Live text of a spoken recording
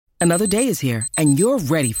Another day is here, and you're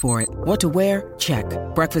ready for it. What to wear? Check.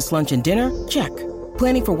 Breakfast, lunch, and dinner? Check.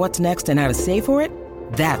 Planning for what's next and how to save for it?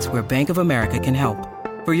 That's where Bank of America can help.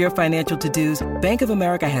 For your financial to-dos, Bank of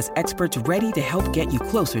America has experts ready to help get you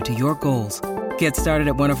closer to your goals. Get started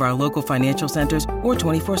at one of our local financial centers or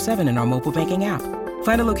 24/7 in our mobile banking app.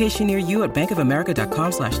 Find a location near you at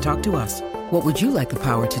bankofamerica.com/talktous. What would you like the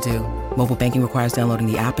power to do? Mobile banking requires downloading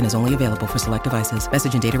the app and is only available for select devices.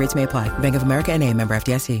 Message and data rates may apply. Bank of America N.A., member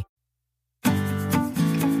FDIC.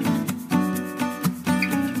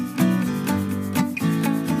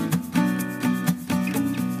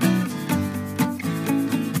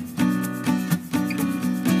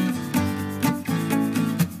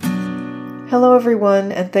 Hello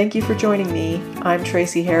everyone, and thank you for joining me. I'm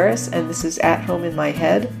Tracy Harris, and this is At Home in My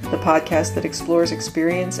Head, the podcast that explores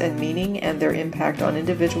experience and meaning and their impact on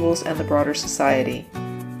individuals and the broader society.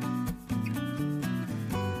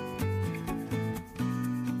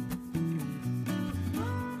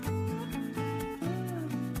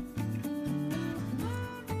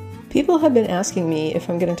 People have been asking me if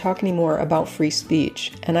I'm going to talk any more about free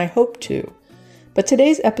speech, and I hope to. But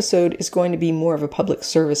today's episode is going to be more of a public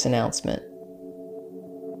service announcement.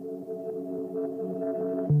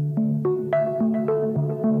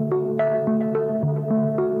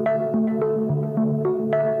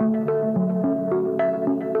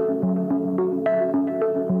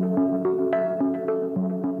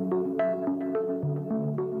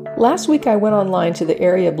 Last week I went online to the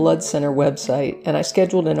Area Blood Center website and I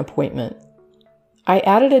scheduled an appointment. I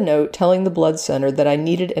added a note telling the blood center that I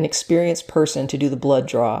needed an experienced person to do the blood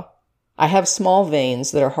draw. I have small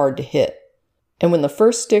veins that are hard to hit, and when the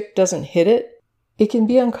first stick doesn't hit it, it can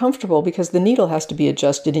be uncomfortable because the needle has to be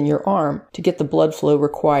adjusted in your arm to get the blood flow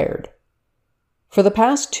required. For the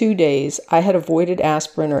past 2 days, I had avoided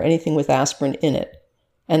aspirin or anything with aspirin in it,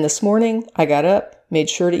 and this morning I got up, made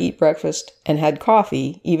sure to eat breakfast, and had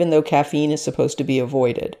coffee, even though caffeine is supposed to be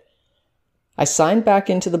avoided. I signed back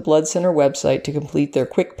into the blood center website to complete their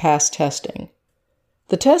quick pass testing.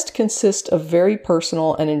 The test consists of very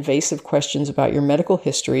personal and invasive questions about your medical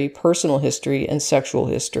history, personal history, and sexual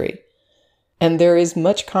history. And there is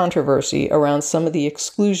much controversy around some of the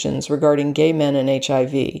exclusions regarding gay men and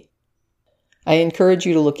HIV. I encourage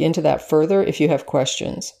you to look into that further if you have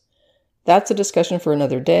questions. That's a discussion for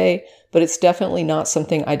another day, but it's definitely not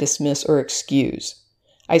something I dismiss or excuse.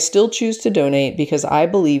 I still choose to donate because I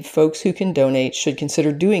believe folks who can donate should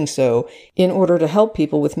consider doing so in order to help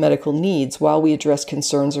people with medical needs while we address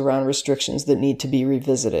concerns around restrictions that need to be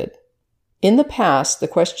revisited. In the past, the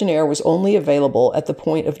questionnaire was only available at the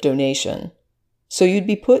point of donation, so you'd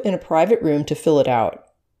be put in a private room to fill it out.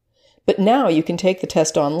 But now you can take the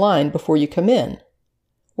test online before you come in.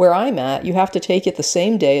 Where I'm at, you have to take it the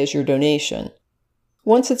same day as your donation.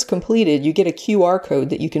 Once it's completed, you get a QR code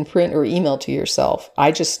that you can print or email to yourself.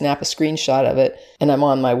 I just snap a screenshot of it, and I'm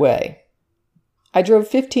on my way. I drove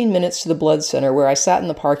 15 minutes to the blood center where I sat in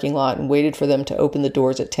the parking lot and waited for them to open the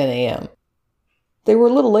doors at 10 a.m. They were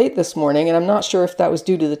a little late this morning, and I'm not sure if that was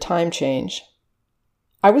due to the time change.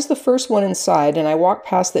 I was the first one inside, and I walked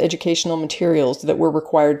past the educational materials that were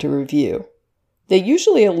required to review. They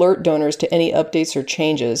usually alert donors to any updates or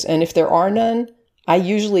changes, and if there are none, I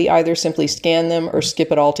usually either simply scan them or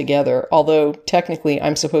skip it altogether, although technically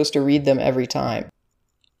I'm supposed to read them every time.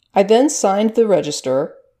 I then signed the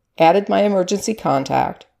register, added my emergency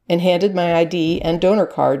contact, and handed my ID and donor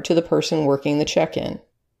card to the person working the check-in.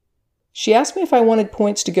 She asked me if I wanted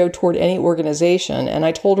points to go toward any organization, and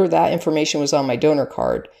I told her that information was on my donor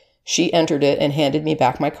card. She entered it and handed me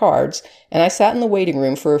back my cards, and I sat in the waiting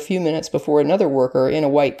room for a few minutes before another worker in a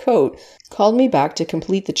white coat called me back to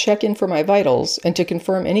complete the check-in for my vitals and to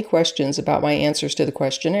confirm any questions about my answers to the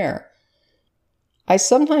questionnaire. I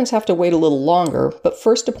sometimes have to wait a little longer, but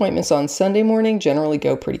first appointments on Sunday morning generally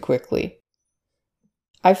go pretty quickly.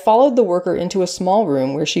 I followed the worker into a small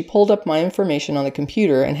room where she pulled up my information on the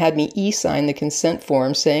computer and had me e-sign the consent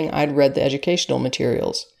form saying I'd read the educational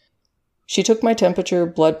materials. She took my temperature,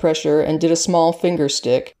 blood pressure, and did a small finger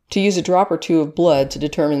stick to use a drop or two of blood to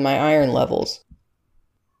determine my iron levels.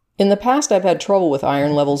 In the past, I've had trouble with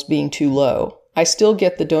iron levels being too low. I still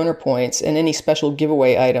get the donor points and any special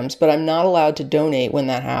giveaway items, but I'm not allowed to donate when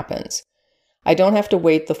that happens. I don't have to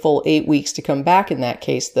wait the full 8 weeks to come back in that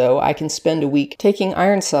case, though. I can spend a week taking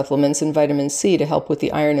iron supplements and vitamin C to help with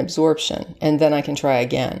the iron absorption, and then I can try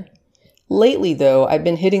again. Lately, though, I've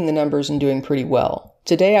been hitting the numbers and doing pretty well.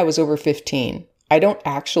 Today I was over 15. I don't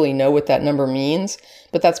actually know what that number means,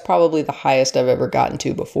 but that's probably the highest I've ever gotten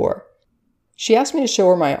to before. She asked me to show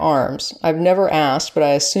her my arms. I've never asked, but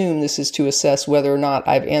I assume this is to assess whether or not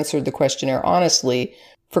I've answered the questionnaire honestly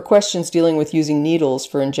for questions dealing with using needles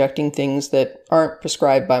for injecting things that aren't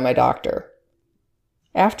prescribed by my doctor.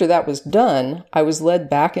 After that was done, I was led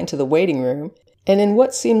back into the waiting room, and in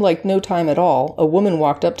what seemed like no time at all, a woman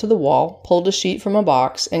walked up to the wall, pulled a sheet from a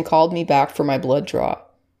box, and called me back for my blood draw.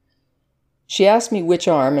 She asked me which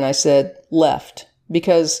arm, and I said left,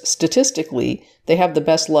 because statistically, they have the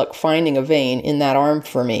best luck finding a vein in that arm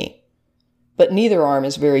for me. But neither arm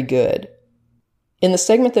is very good. In the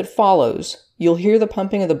segment that follows, you'll hear the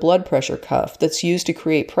pumping of the blood pressure cuff that's used to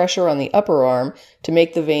create pressure on the upper arm to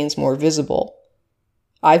make the veins more visible.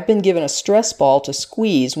 I've been given a stress ball to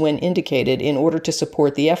squeeze when indicated in order to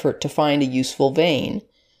support the effort to find a useful vein.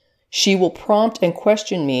 She will prompt and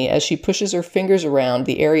question me as she pushes her fingers around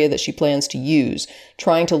the area that she plans to use,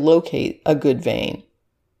 trying to locate a good vein.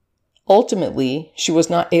 Ultimately, she was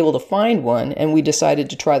not able to find one, and we decided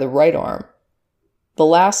to try the right arm. The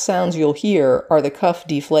last sounds you'll hear are the cuff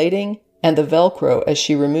deflating and the Velcro as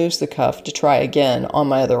she removes the cuff to try again on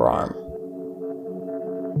my other arm.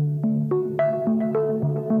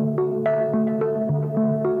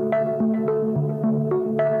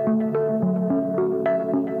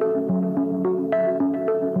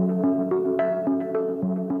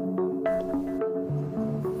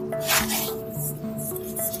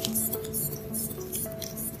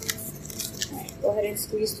 Go ahead and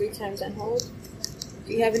squeeze 3 times and hold.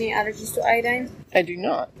 Do you have any allergies to iodine? I do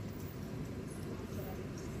not.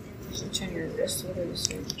 So turn your wrist over this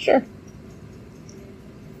way. Sure.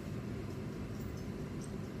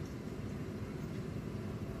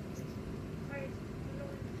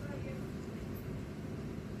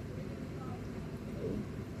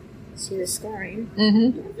 See the scarring?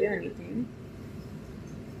 Mm-hmm. Don't do anything.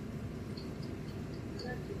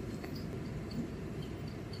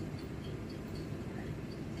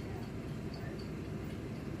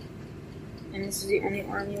 And this is the only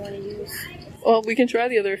arm you want to use? Well, we can try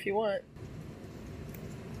the other if you want.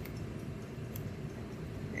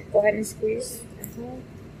 Go ahead and squeeze and hold.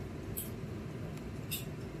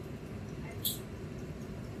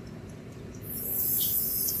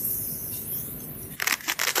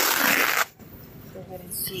 Go ahead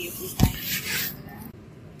and see if you find it.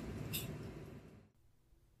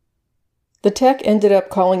 The tech ended up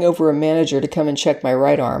calling over a manager to come and check my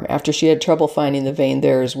right arm after she had trouble finding the vein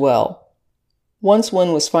there as well. Once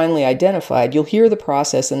one was finally identified, you'll hear the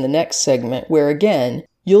process in the next segment where, again,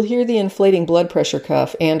 you'll hear the inflating blood pressure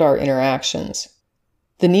cuff and our interactions.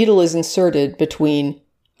 The needle is inserted between,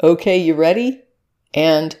 "Okay, you ready?"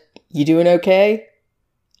 and "You doing okay?"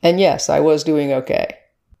 And yes, I was doing okay.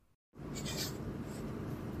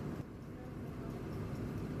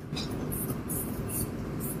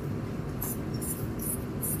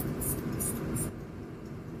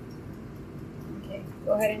 Okay,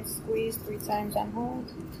 go ahead and squeeze 3 times and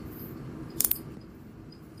hold.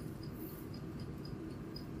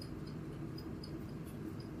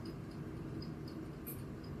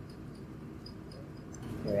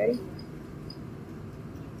 You ready?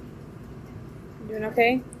 You doing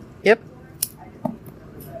okay? Yep. Alright,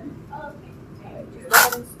 just go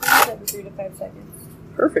ahead and squeeze every 3 to 5 seconds.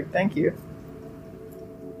 Perfect, thank you.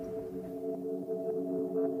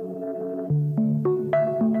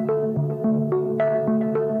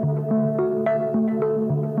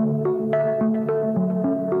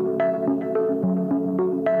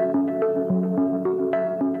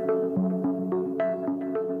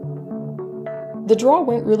 The draw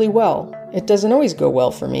went really well. It doesn't always go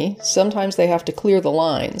well for me. Sometimes they have to clear the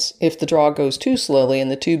lines if the draw goes too slowly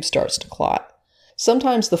and the tube starts to clot.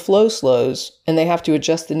 Sometimes the flow slows and they have to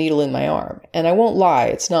adjust the needle in my arm. And I won't lie,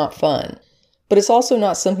 it's not fun. But it's also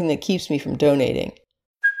not something that keeps me from donating.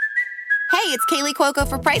 Hey, it's Kaylee Cuoco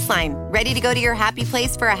for Priceline. Ready to go to your happy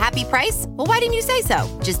place for a happy price? Well, why didn't you say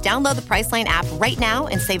so? Just download the Priceline app right now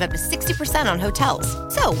and save up to 60% on hotels.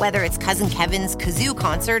 So whether it's Cousin Kevin's Kazoo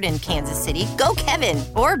Concert in Kansas City, go Kevin,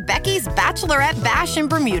 or Becky's Bachelorette Bash in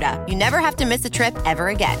Bermuda, you never have to miss a trip ever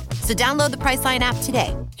again. So download the Priceline app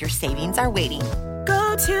today. Your savings are waiting.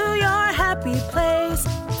 Go to your happy place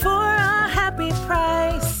for a happy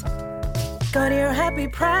price. Go to your happy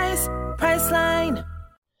price, Priceline.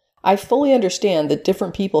 I fully understand that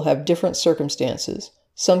different people have different circumstances.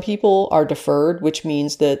 Some people are deferred, which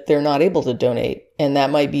means that they're not able to donate, and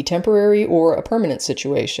that might be temporary or a permanent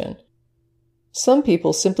situation. Some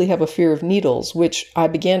people simply have a fear of needles, which I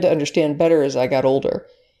began to understand better as I got older.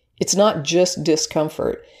 It's not just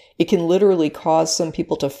discomfort. It can literally cause some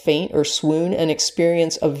people to faint or swoon and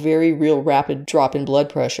experience a very real rapid drop in blood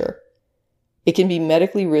pressure. It can be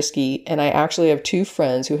medically risky, and I actually have 2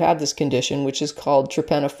 friends who have this condition, which is called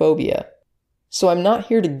trypanophobia. So I'm not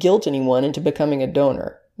here to guilt anyone into becoming a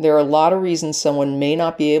donor. There are a lot of reasons someone may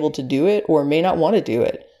not be able to do it or may not want to do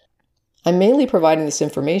it. I'm mainly providing this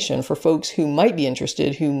information for folks who might be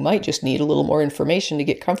interested, who might just need a little more information to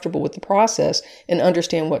get comfortable with the process and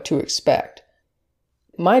understand what to expect.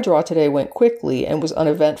 My draw today went quickly and was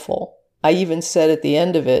uneventful. I even said at the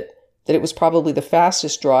end of it that it was probably the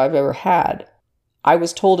fastest draw I've ever had. I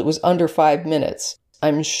was told it was under 5 minutes.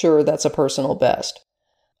 I'm sure that's a personal best.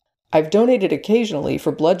 I've donated occasionally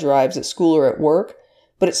for blood drives at school or at work,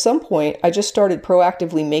 but at some point I just started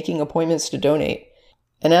proactively making appointments to donate.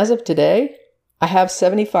 And as of today, I have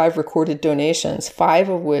 75 recorded donations, 5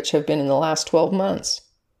 of which have been in the last 12 months.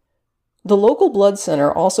 The local blood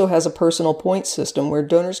center also has a personal points system where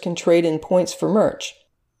donors can trade in points for merch.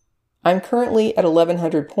 I'm currently at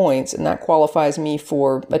 1,100 points, and that qualifies me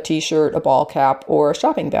for a t-shirt, a ball cap, or a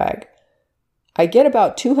shopping bag. I get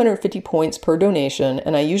about 250 points per donation,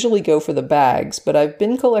 and I usually go for the bags, but I've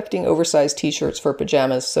been collecting oversized t-shirts for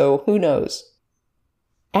pajamas, so who knows?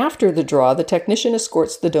 After the draw, the technician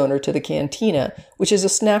escorts the donor to the cantina, which is a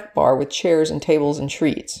snack bar with chairs and tables and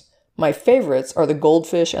treats. My favorites are the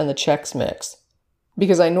Goldfish and the Chex Mix,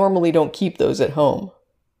 because I normally don't keep those at home.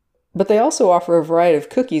 But they also offer a variety of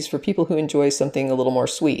cookies for people who enjoy something a little more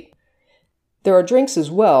sweet. There are drinks as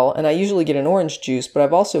well, and I usually get an orange juice, but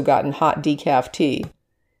I've also gotten hot decaf tea.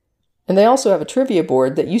 And they also have a trivia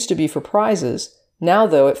board that used to be for prizes. Now,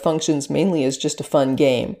 though, it functions mainly as just a fun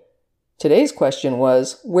game. Today's question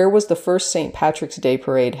was, where was the first St. Patrick's Day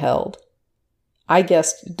parade held? I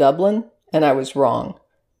guessed Dublin, and I was wrong.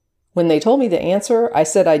 When they told me the answer, I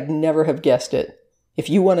said I'd never have guessed it. If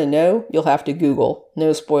you want to know, you'll have to Google.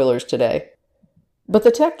 No spoilers today. But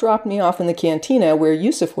the tech dropped me off in the cantina where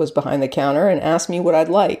Yusuf was behind the counter and asked me what I'd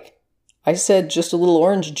like. I said just a little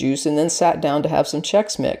orange juice and then sat down to have some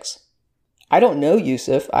Chex Mix. I don't know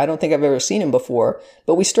Yusuf, I don't think I've ever seen him before,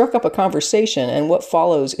 but we struck up a conversation and what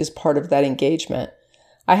follows is part of that engagement.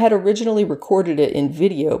 I had originally recorded it in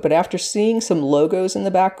video, but after seeing some logos in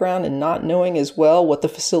the background and not knowing as well what the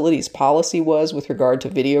facility's policy was with regard to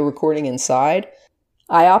video recording inside,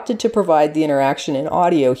 I opted to provide the interaction in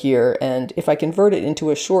audio here, and if I convert it into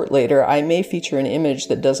a short later, I may feature an image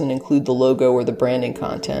that doesn't include the logo or the branding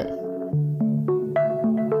content.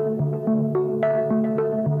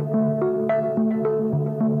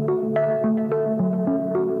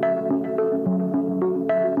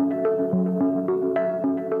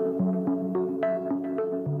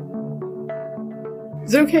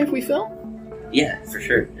 Is it okay if we film? Yeah, for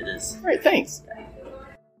sure, it is. All right, thanks.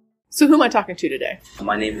 So who am I talking to today?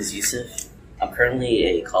 My name is Yusuf. I'm currently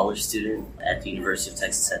a college student at the University of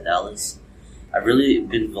Texas at Dallas. I've really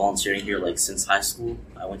been volunteering here since high school.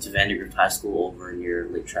 I went to Vandergrift High School over near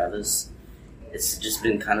Lake Travis. It's just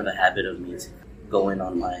been kind of a habit of me to go in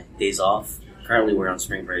on my days off. Currently we're on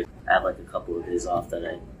spring break. I have a couple of days off that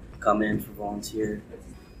I come in for volunteer.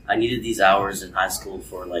 I needed these hours in high school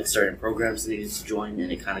for certain programs I needed to join,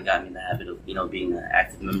 and it kind of got me in the habit of being an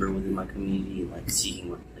active member within my community and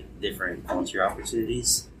seeking different volunteer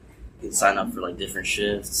opportunities. You can sign up for different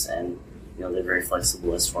shifts, and they're very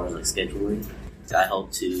flexible as far as scheduling. I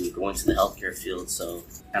hope to go into the healthcare field, so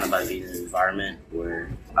kind of by being in an environment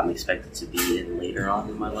where I'm expected to be in later on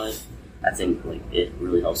in my life, I think it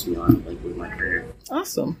really helps me on with my career.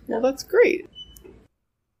 Awesome. Well, that's great.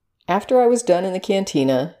 After I was done in the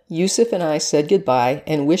cantina, Yusuf and I said goodbye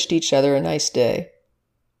and wished each other a nice day.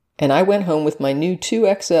 And I went home with my new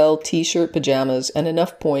 2XL t-shirt pajamas and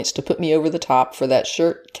enough points to put me over the top for that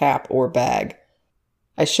shirt, cap, or bag.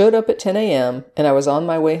 I showed up at 10 a.m. and I was on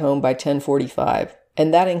my way home by 10:45,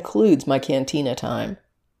 and that includes my cantina time.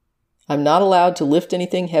 I'm not allowed to lift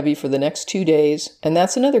anything heavy for the next 2 days, and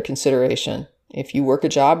that's another consideration. If you work a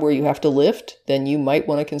job where you have to lift, then you might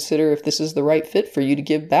want to consider if this is the right fit for you to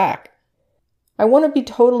give back. I want to be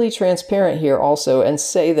totally transparent here also and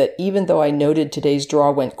say that even though I noted today's draw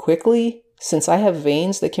went quickly, since I have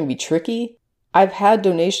veins that can be tricky, I've had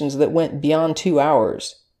donations that went beyond 2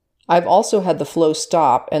 hours. I've also had the flow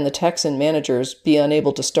stop and the techs and managers be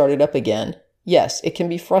unable to start it up again. Yes, it can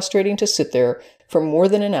be frustrating to sit there for more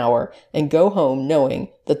than an hour and go home knowing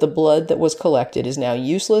that the blood that was collected is now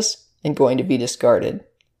useless and going to be discarded.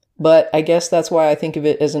 But I guess that's why I think of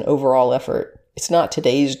it as an overall effort. It's not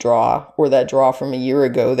today's draw or that draw from a year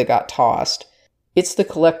ago that got tossed. It's the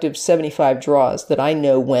collective 75 draws that I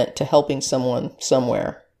know went to helping someone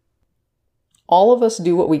somewhere. All of us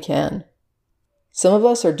do what we can. Some of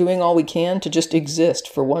us are doing all we can to just exist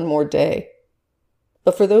for one more day.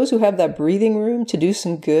 But for those who have that breathing room to do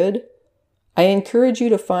some good, I encourage you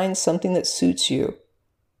to find something that suits you.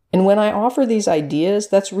 And when I offer these ideas,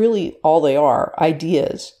 that's really all they are,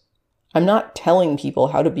 ideas. I'm not telling people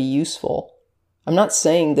how to be useful. I'm not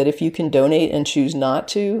saying that if you can donate and choose not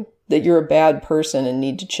to, that you're a bad person and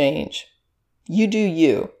need to change. You do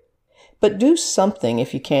you. But do something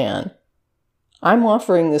if you can. I'm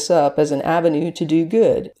offering this up as an avenue to do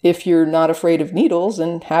good if you're not afraid of needles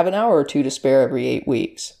and have an hour or two to spare every 8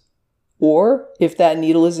 weeks. Or, if that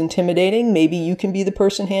needle is intimidating, maybe you can be the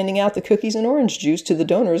person handing out the cookies and orange juice to the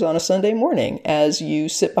donors on a Sunday morning as you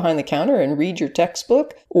sit behind the counter and read your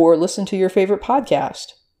textbook or listen to your favorite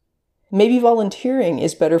podcast. Maybe volunteering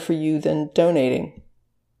is better for you than donating.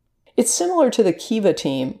 It's similar to the Kiva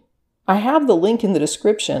team. I have the link in the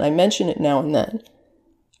description. I mention it now and then.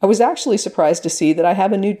 I was actually surprised to see that I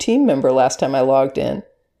have a new team member last time I logged in.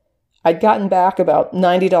 I'd gotten back about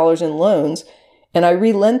 $90 in loans, and I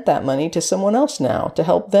relent that money to someone else now to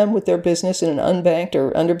help them with their business in an unbanked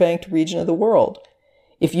or underbanked region of the world.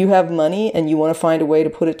 If you have money and you want to find a way to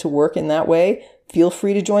put it to work in that way, feel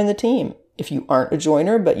free to join the team. If you aren't a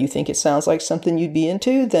joiner, but you think it sounds like something you'd be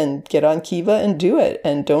into, then get on Kiva and do it,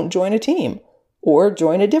 and don't join a team. Or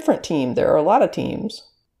join a different team. There are a lot of teams.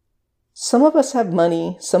 Some of us have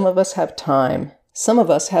money, some of us have time, some of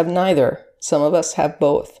us have neither, some of us have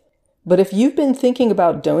both. But if you've been thinking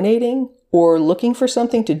about donating or looking for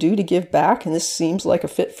something to do to give back and this seems like a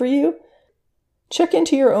fit for you, check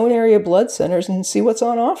into your own area blood centers and see what's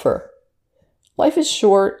on offer. Life is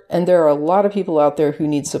short and there are a lot of people out there who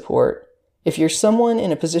need support. If you're someone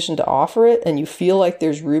in a position to offer it and you feel like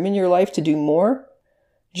there's room in your life to do more,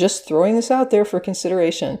 just throwing this out there for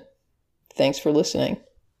consideration. Thanks for listening.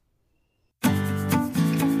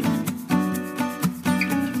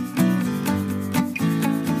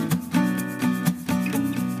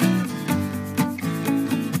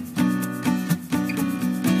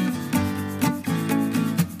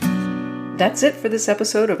 That's it for this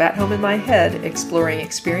episode of At Home in My Head, exploring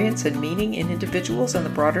experience and meaning in individuals and the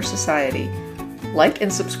broader society. Like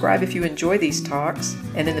and subscribe if you enjoy these talks,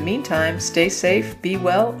 and in the meantime, stay safe, be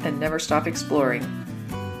well, and never stop exploring.